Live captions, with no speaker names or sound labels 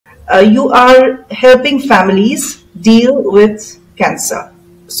you are helping families deal with cancer.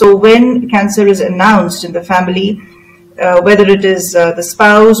 So when cancer is announced in the family, whether it is the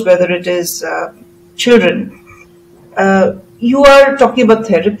spouse, whether it is children, you are talking about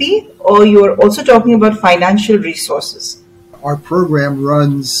therapy, or you are also talking about financial resources? Our program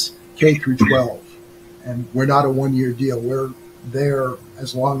runs K through 12, and we're not a one-year deal. We're there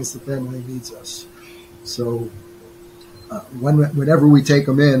as long as the family needs us. So whenever we take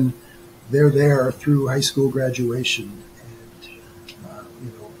them in, they're there through high school graduation.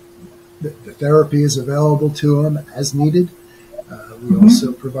 And the therapy is available to them as needed. We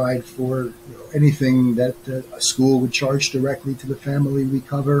also provide for anything that a school would charge directly to the family. We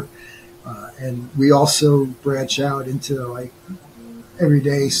cover, and we also branch out into like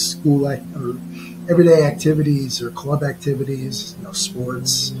everyday school or everyday activities or club activities.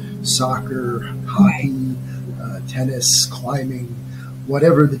 Sports, soccer, hockey, tennis, climbing,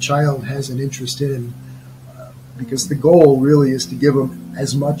 whatever the child has an interest in. Because the goal really is to give them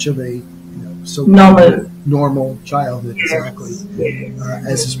as much of a normal childhood, exactly,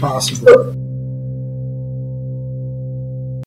 as is possible.